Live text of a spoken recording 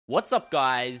What's up,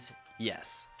 guys?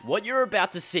 Yes, what you're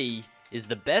about to see is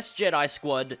the best Jedi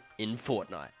squad in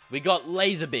Fortnite. We got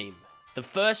Laserbeam, the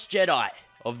first Jedi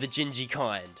of the Gingy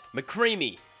kind.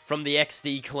 McCreamy from the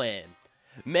XD clan.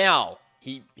 Mao,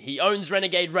 he owns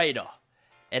Renegade Raider.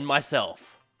 And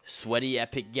myself, Sweaty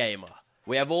Epic Gamer.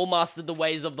 We have all mastered the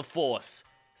ways of the Force,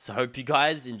 so hope you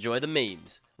guys enjoy the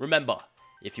memes. Remember,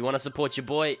 if you want to support your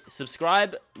boy,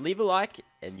 subscribe, leave a like,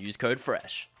 and use code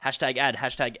FRESH. Hashtag ad,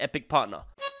 hashtag epic partner.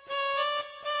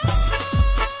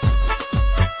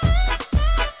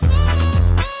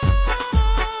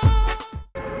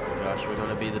 Gosh, we're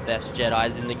gonna be the best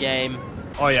Jedis in the game.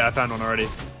 Oh yeah, I found one already.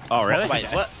 Oh really? Wait,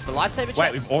 what? The lightsaber chest?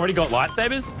 Wait, we've already got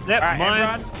lightsabers? Yep, All right,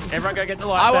 mine. everyone go get the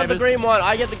lightsabers. I want the green one.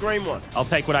 I get the green one. I'll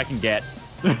take what I can get.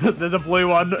 There's a blue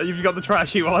one. You've got the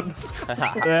trashy one.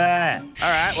 Yeah. All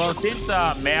right. Well, since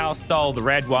Mao stole the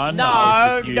red one, No,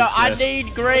 I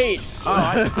need green. Oh,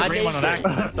 I took the I green need one on green.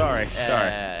 accident. Sorry.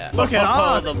 Yeah. Look at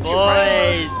us. the boys.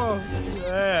 Oh,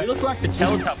 yeah. We look like the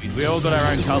Teletubbies. We all got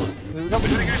our own colours. We're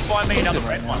gonna go find me another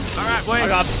red one. All right, boys. I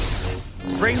got.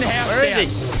 Bring the house Where down.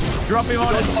 is he? Drop him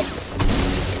on it.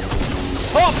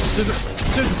 Hop!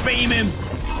 Just beam him.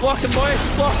 Block him,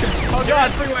 boys. Block him. Oh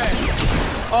god!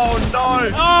 Oh no.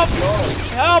 Oh!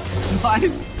 Help!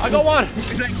 Nice. I got one.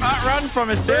 They can't run from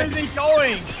us, Where dude. is he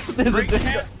going? Bring the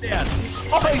house down.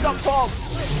 Oh, he's up top.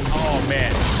 Oh,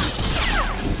 man.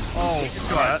 Oh,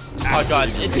 God. Oh god!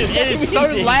 It is so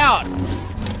loud.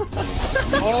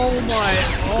 Oh my.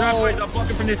 Right, boys, I'll block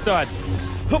him from this side.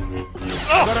 I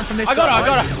got him from this side. I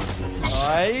got it.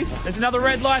 Nice. There's another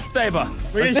red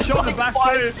lightsaber. We get shot in the back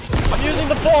too. I'm using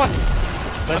the Force.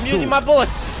 I'm using my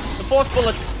bullets. The Force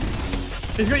bullets.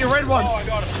 He's got your red one. Oh, I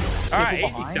got him. All right,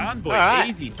 easy done, boys. All right.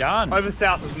 Easy done. Over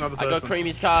south is another I person. got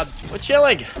Creamy's card. We're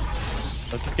chilling.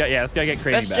 Let's just go. Yeah, let's go get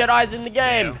Creamy Best back. Jedis in the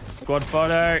game. Yeah. Squad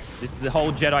photo. This is the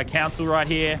whole Jedi Council right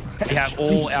here. We have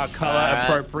all our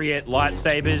color-appropriate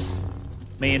lightsabers.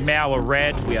 Me and Mao are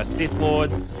red. We are Sith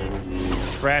Lords.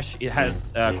 Fresh, it has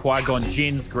Qui-Gon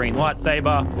Jinn's green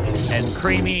lightsaber, and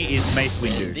Creamy is Mace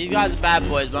Windu. These guys are bad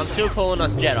boys, but I'm still calling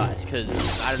us Jedis because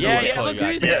I don't know what to call look you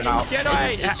who's guys. there.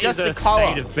 Jedi. It's just is a a color.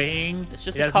 state of being. It's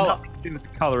just it a has color. nothing to do with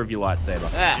the color of your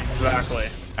lightsaber. Yeah. Exactly.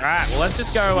 All right, well, let's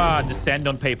just go descend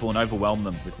on people and overwhelm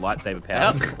them with lightsaber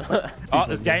power. Yep. Oh,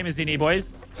 this game is in here,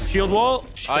 boys. Shield wall. Oh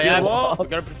Shield yeah, wall. we're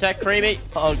gonna protect Creamy.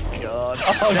 Oh God.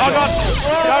 Oh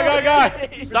god!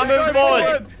 Go! Start moving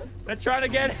forward. They're trying to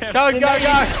get him. Go!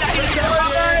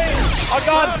 Oh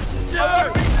god!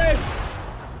 No.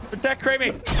 Protect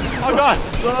Creamy. Oh god!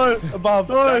 No. Above.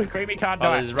 No. Creamy can't Oh,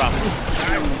 die. this is rough.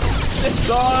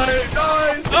 No.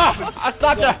 Nice. Ah! I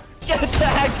stopped her. Get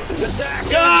attacked.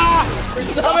 Ah!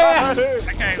 Come here!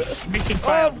 Okay, mission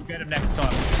failed. We'll get him next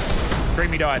time.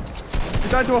 Creamy died.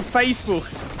 He's going to a Facebook.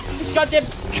 Goddamn!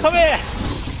 Come here!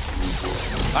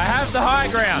 I have the high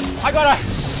ground. I got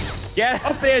her. Get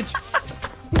off the edge.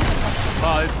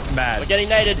 Oh, this is mad. We're getting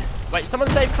naded. Wait, someone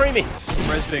save Creamy.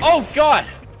 Resident. Oh god!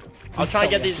 I'll try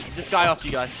and get this guy off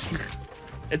you guys.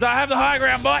 As I have the high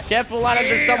ground, boy. Careful, Lana.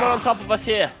 There's someone on top of us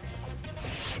here.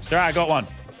 All right, I got one.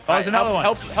 Oh, there's another one.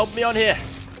 Help me on here.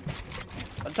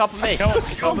 On top of me.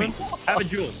 Come me. Have a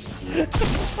jewel.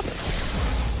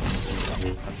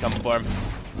 I'm coming for him.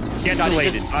 Get God,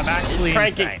 deleted. I'm actually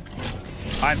cranking.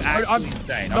 insane. I'm actually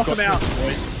insane. Knock him out.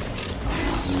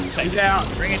 Take it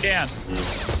out. Bring it down.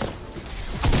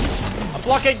 I'm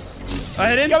blocking. I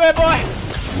hit him. Come here, boy.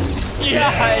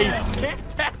 Yay!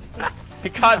 He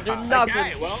can't do nothing.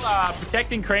 Okay, well,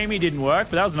 protecting Creamy didn't work,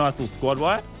 but that was a nice little squad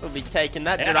wipe. We'll be taking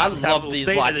that. Yeah, Dude, I let's have a love little these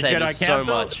seat at the lightsabers Jedi so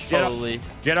Council. much. Jedi- Holy.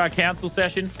 Jedi Council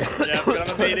session. Yeah, we're gonna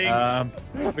have a meeting.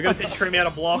 We're gonna teach Creamy how to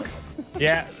block.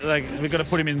 Yeah, like we've got to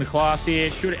put him in the class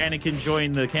here. Should Anakin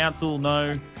join the council?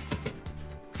 No.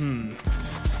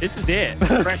 This is it.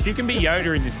 Fresh, you can be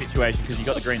Yoda in this situation because you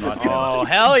got the green light. Oh,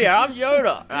 hell yeah, I'm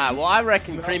Yoda. Alright, well, I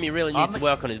reckon Creamy really needs to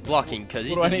work on his blocking because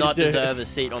he does not deserve a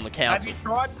seat on the Have council. you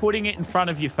tried putting it in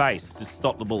front of your face to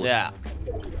stop the bullets? Yeah.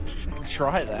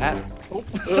 Try that.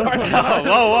 Sorry.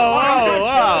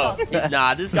 Whoa.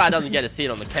 Nah, this guy doesn't get a seat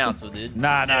on the council, dude.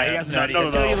 Nah, he hasn't heard it. no,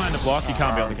 Until no. you learn to block, you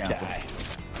can't be on the council.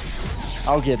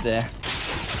 I'll get there.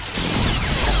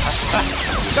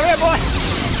 Come here, boy.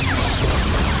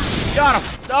 Got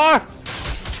him. No.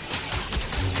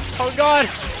 Oh, God.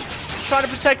 Trying to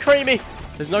protect Creamy.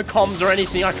 There's no comms or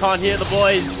anything. I can't hear the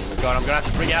boys. Oh, God, I'm going to have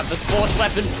to bring out the Force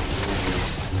weapon.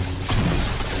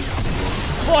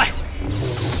 Boy.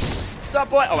 What's up,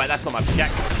 boy? Oh, wait, that's not my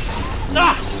project.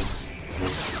 Ah.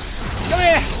 Come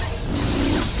here.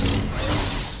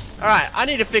 All right, I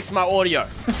need to fix my audio.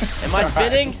 Am I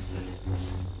spinning?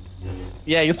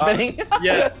 Yeah, you're spinning.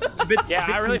 Yeah. Yeah,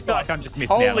 I really feel like I'm just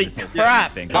missing out. Holy on this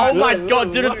crap! thing. Oh my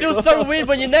god, dude, it feels so weird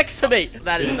when you're next to me.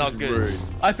 That is not good.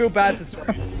 I feel bad for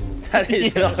Sweet. That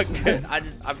is not good.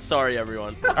 I'm sorry,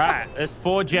 everyone. All right, there's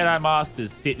 4 Jedi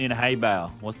Masters sitting in a hay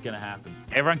bale. What's gonna happen?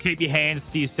 Everyone, keep your hands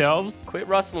to yourselves. Quit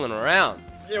rustling around.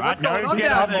 Yeah, Right, what's no going on Jedi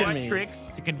down there? mind tricks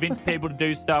to convince people to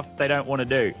do stuff they don't want to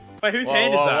do. Wait, whose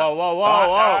hand is that? Whoa, whoa,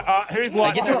 whoa. Who's Hey,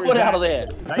 like? get your foot out of there.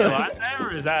 Is that your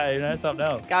lightsaber or is that something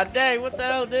else? God dang, what the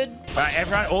hell, dude? All right,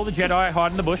 everyone, all the Jedi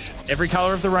hide in the bush. Every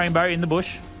color of the rainbow in the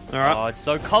bush. All right. Oh, it's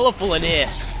so colorful in here.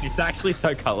 It's actually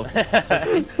so colorful.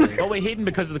 Well, we're hidden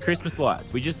because of the Christmas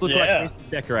lights. We just look like Christmas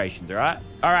decorations, all right?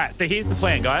 All right, so here's the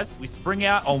plan, guys. We spring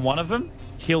out on one of them,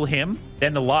 kill him,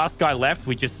 then the last guy left,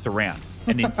 we just surround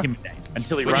and intimidate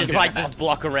until he We runs just out. like just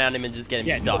block around him and just get him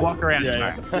Yeah, stuck. just walk around.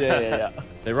 Yeah, Yeah, Yeah.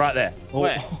 They're right there.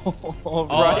 Where? Come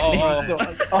closer.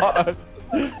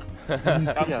 Keep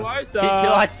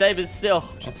your lightsabers still.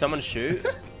 Should someone shoot?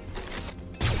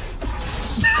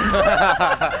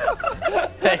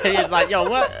 He's like, yo,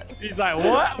 what? He's like,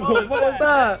 what? What was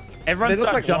that? Everyone They look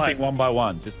start like jumping lights. one by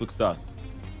one. Just look sus.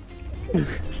 Oh,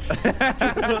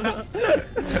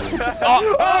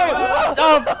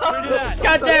 Who did that?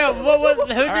 God damn,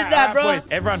 who did that, bro? Boys,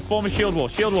 everyone form a shield wall.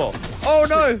 Shield wall. Oh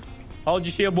no! Hold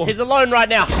your shield wall. He's alone right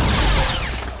now.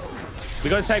 We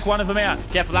got to take one of them out.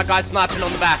 Careful, that guy's sniping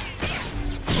on the back.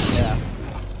 Yeah.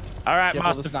 All right, Careful,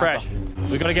 Master the sniper. Fresh.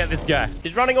 We got to get this guy.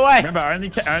 He's running away. Remember, only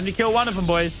kill one of them,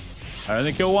 boys.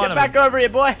 Only kill one Get of back them. over here,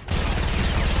 boy.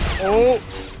 Oh!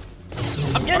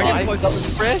 I'm getting him. Nice. That was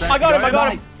fresh. I got him, I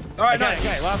got him. All right, Okay, nice.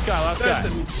 okay, last guy.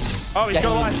 Oh, he's got a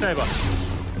lightsaber.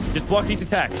 Just block his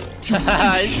attacks. He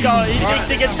thinks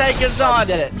he can take us on.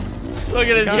 Did it. Look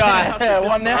at this guy. Yeah,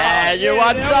 one now. Yeah, you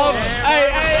want some?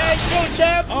 Hey, chill,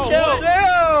 champ, chill.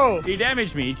 No! He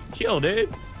damaged me. Chill, dude.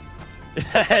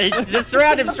 Hey, just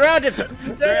surround him. Surround him,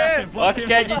 block What him.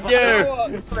 can you do?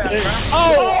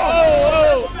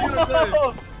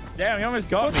 Oh! Damn, he almost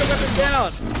got me.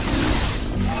 Down.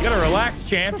 You gotta relax,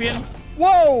 champion.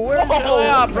 Whoa! Where is Chill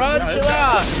out, bro. Chill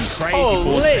out. Crazy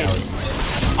Holy.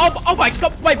 Oh my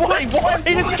god. Wait, what?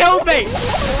 He just killed me.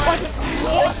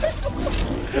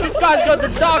 This guy's got the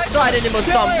dark side in him or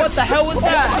something. What the hell was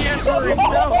that?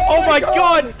 Oh my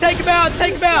god. Take him out.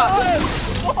 Take him out.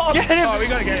 Get him. Oh, we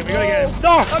gotta get him.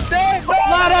 No. I'm dead.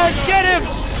 Ladder, get him.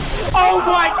 Oh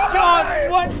my god.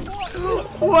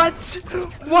 What?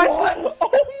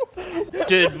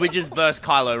 Dude, we just versed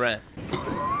Kylo Ren.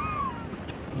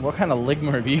 What kind of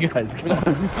ligma have you guys got?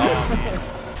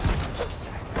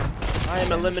 I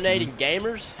am eliminating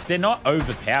gamers. They're not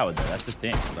overpowered though. That's the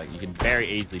thing. Like you can very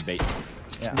easily beat them.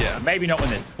 Yeah. Maybe not when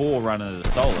there's 4 running at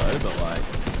a solo, but like.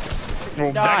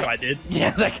 Well, that guy did.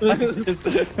 Yeah, that guy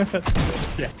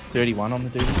is 31 on the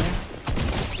dude.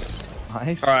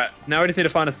 Nice. All right, now we just need to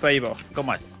find a saber. Got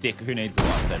my stick. Who needs a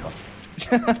lightsaber?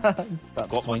 Start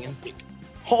Got my swinging. stick.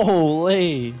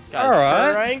 Holy. This guy's All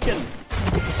right. ranking.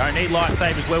 Don't need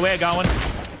lightsabers where we're going.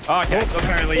 Okay.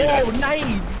 Apparently, you Oh, know.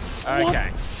 nades. Okay.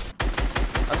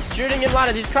 I'm shooting him,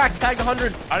 ladders. He's cracked. Tag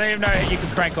 100. I don't even know how you can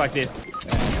crank like this.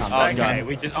 Calm down. Okay,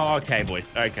 we just. Oh, okay, boys.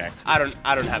 Okay. I don't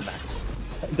have that.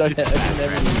 Don't hit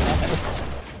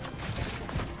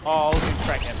Oh, look at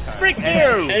crank him. Freak you!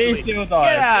 And he still Get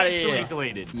dies. out of Fully here.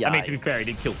 deleted. Yikes. I mean, to be fair, he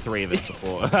did kill 3 of us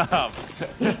before.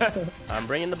 I'm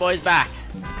bringing the boys back.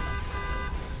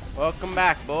 Welcome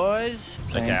back, boys.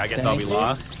 Okay, I guess I'll be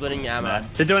last. Splitting ammo.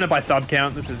 They're doing it by sub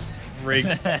count. This is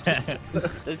rigged.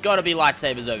 There's got to be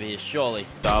lightsabers over here, surely.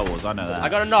 Star Wars, I know that. I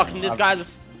got a knock, and this guy's a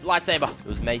lightsaber. It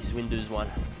was Mace Windu's one.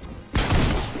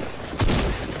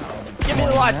 Give me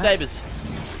the lightsabers.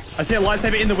 I see a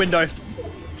lightsaber in the window.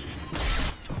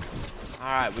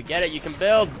 Alright, we get it. You can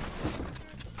build.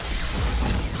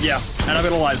 Yeah, and I've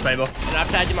got a lightsaber. And I've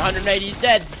tagged him 180. He's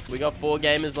dead. We got 4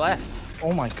 gamers left.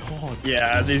 Oh my god.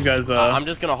 Yeah, these guys are. I'm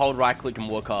just going to hold right click and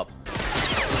walk up.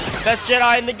 Best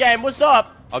Jedi in the game. What's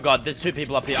up? Oh god, there's 2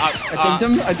 people up here. I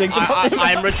think them.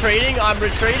 I'm retreating. I'm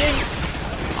retreating.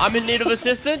 I'm in need of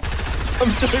assistance.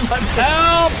 I'm doing my best.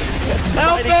 Help!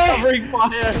 Help me! Covering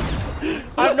fire.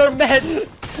 I have no meds.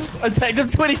 I tagged him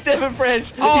 27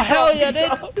 fresh. Oh hell yeah,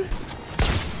 dude!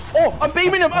 Oh, I'm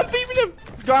beaming him.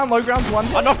 Ground, low ground, one.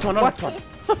 I knocked one.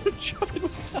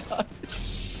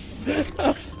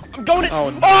 I'm going in. Oh,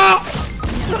 no. Oh!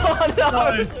 Oh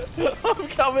no! I'm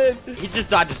coming. He just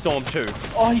died to Storm 2.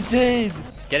 Oh, he did.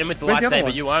 Get him with the Where's the other lightsaber.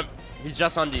 one? You won't. He's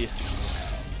just under you.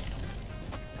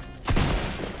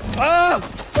 Ah!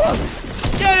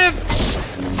 Get him!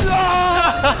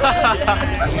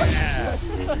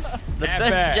 The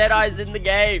best Jedi's in the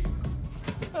game.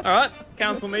 All right,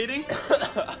 council meeting.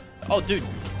 Oh, dude.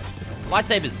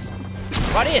 Lightsabers.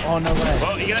 Right here. Oh, no way.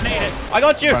 Well, you're gonna need it. I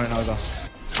got you. Running over.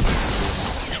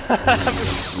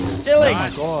 Chilling.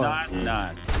 Nice, God.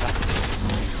 nice.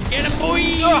 Get him, boy.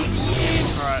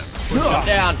 Alright. I'm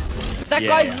down. That Yeah,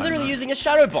 guy's yeah, literally using a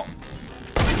shadow bomb.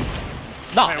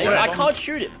 No, Wait, where? I can't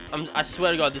shoot him. I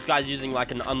swear to God, this guy's using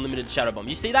like an unlimited shadow bomb.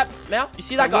 You see that, Mal? You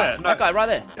see that Wait, guy? where? No. That guy right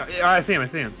there. Yeah, I see him, I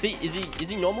see him. See, is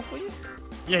he normal for you?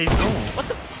 Yeah, he's normal.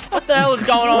 What the hell is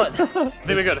going on? I think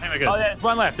we're good, I think we're good. Oh, yeah, there's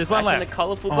one left. There's one Back in left. the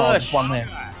colourful Oh, bush. just one there.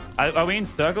 Are we in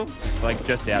circle? Like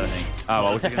just out, I think. Oh,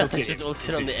 well, Let's just all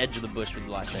sit on the edge of the bush with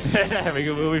lightsabers.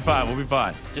 we'll be fine. We'll be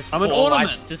fine. Just I'm an four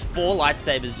ornament. just 4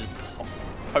 lightsabers just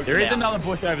poking There is out. another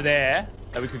bush over there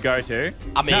that we could go to.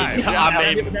 I mean, we've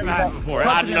never had it before.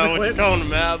 I don't know what you're talking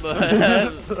about, but All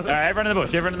right, everyone in the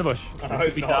bush. Everyone in the bush. This hope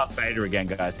could be not. Darth Vader again,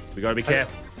 guys. We gotta be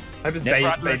careful. Hope it's Never baby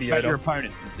underestimate your Yoda.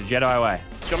 opponents. It's the Jedi way.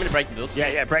 do you want me to break the build?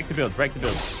 Yeah. Break the build. Break the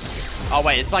build. Oh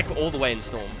wait, it's like all the way in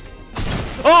Storm.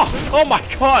 Oh my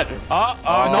God! Oh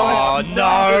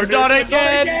no, not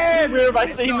again! Where have I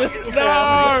seen this?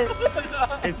 No!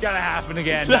 It's gonna happen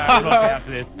again. No, I'm not down for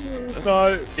this.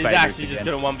 No, he's Vader's actually just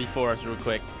again. gonna 1v4 us real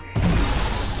quick.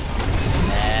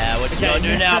 Yeah, what you gonna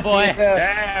do now, boy?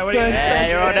 Yeah, what are you gonna do? Yeah,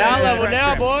 you're on our level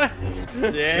now, boy.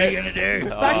 What are you gonna do?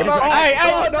 Back him up. Hey,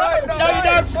 no, you don't.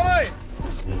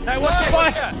 No, what's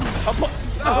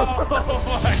Oh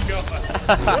my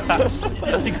God. He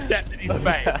just accepted his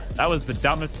fate. That was the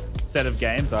dumbest set of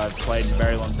games I've played in a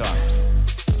very long time.